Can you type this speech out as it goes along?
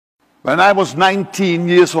When I was 19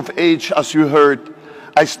 years of age, as you heard,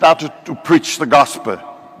 I started to preach the gospel.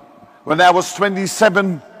 When I was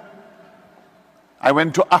 27, I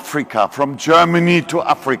went to Africa, from Germany to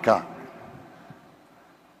Africa.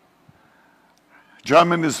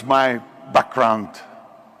 German is my background.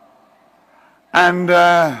 And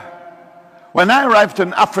when I arrived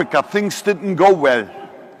in Africa, things didn't go well.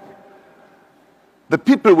 The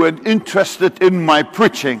people weren't interested in my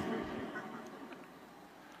preaching.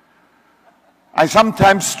 I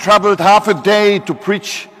sometimes traveled half a day to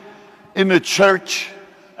preach in a church,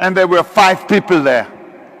 and there were 5 people there.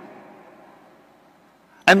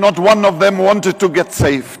 And not one of them wanted to get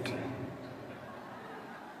saved.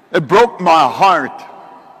 It broke my heart.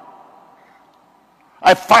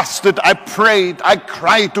 I fasted, I prayed, I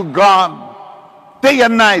cried to God day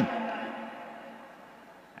and night.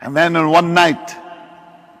 And then on one night,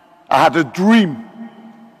 I had a dream.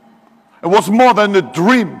 It was more than a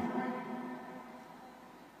dream.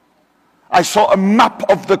 I saw a map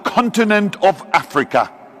of the continent of Africa.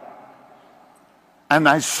 And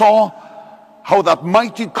I saw how that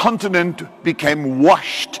mighty continent became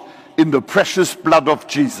washed in the precious blood of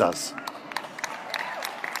Jesus.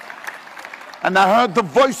 And I heard the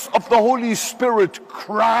voice of the Holy Spirit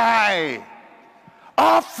cry,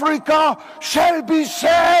 "Africa shall be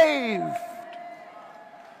saved."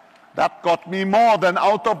 That got me more than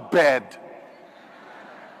out of bed.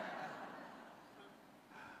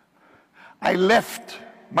 I left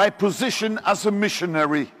my position as a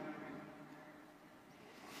missionary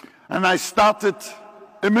and I started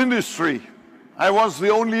a ministry. I was the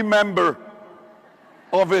only member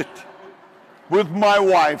of it with my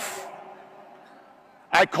wife.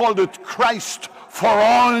 I called it Christ for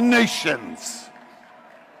All Nations.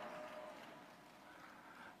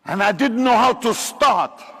 And I didn't know how to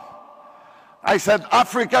start. I said,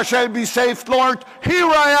 "Africa shall be saved, Lord. Here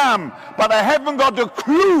I am, but I haven't got a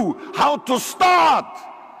clue how to start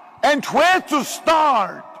and where to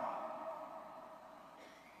start."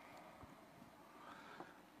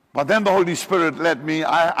 But then the Holy Spirit led me.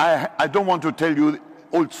 I don't want to tell you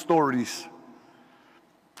old stories,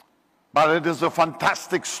 but it is a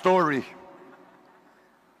fantastic story.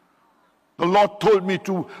 The Lord told me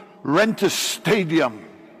to rent a stadium.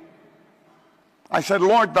 I said,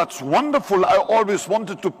 "Lord, that's wonderful. I always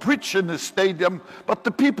wanted to preach in a stadium, but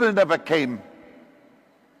the people never came.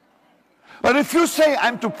 But if you say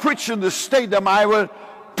I'm to preach in the stadium, I will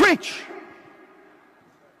preach."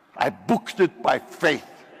 I booked it by faith.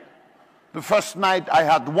 The first night I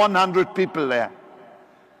had 100 people there.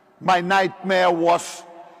 My nightmare was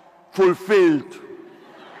fulfilled.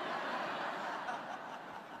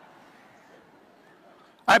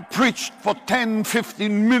 I preached for 10,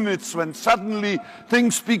 15 minutes when suddenly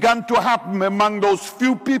things began to happen among those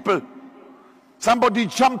few people. Somebody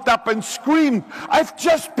jumped up and screamed, "I've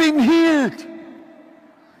just been healed."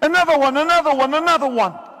 Another one, another one, another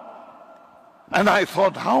one. And I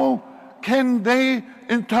thought, how can they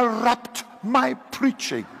interrupt my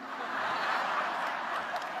preaching?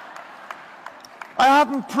 I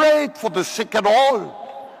hadn't prayed for the sick at all.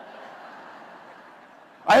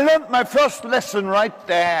 I learned my first lesson right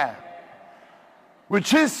there,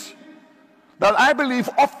 which is that I believe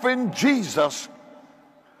often Jesus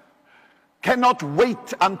cannot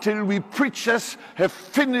wait until we preachers have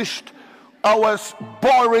finished our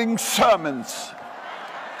boring sermons.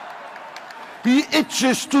 He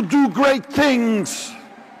itches to do great things.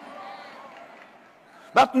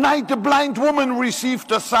 That night a blind woman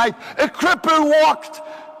received a sight, a cripple walked,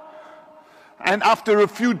 and after a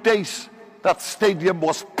few days that stadium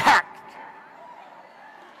was packed.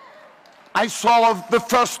 I saw the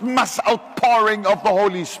first mass outpouring of the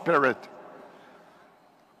Holy Spirit.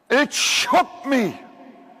 It shook me.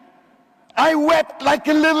 I wept like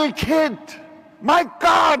a little kid. My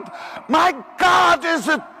God, is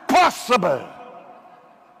it possible?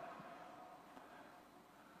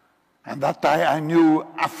 And that day I knew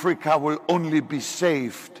Africa will only be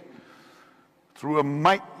saved through a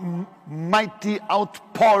mighty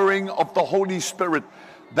outpouring of the Holy Spirit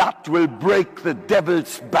that will break the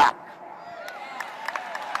devil's back.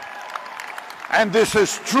 And this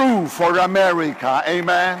is true for America.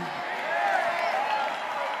 Amen.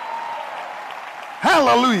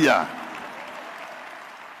 Hallelujah.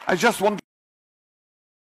 I just want to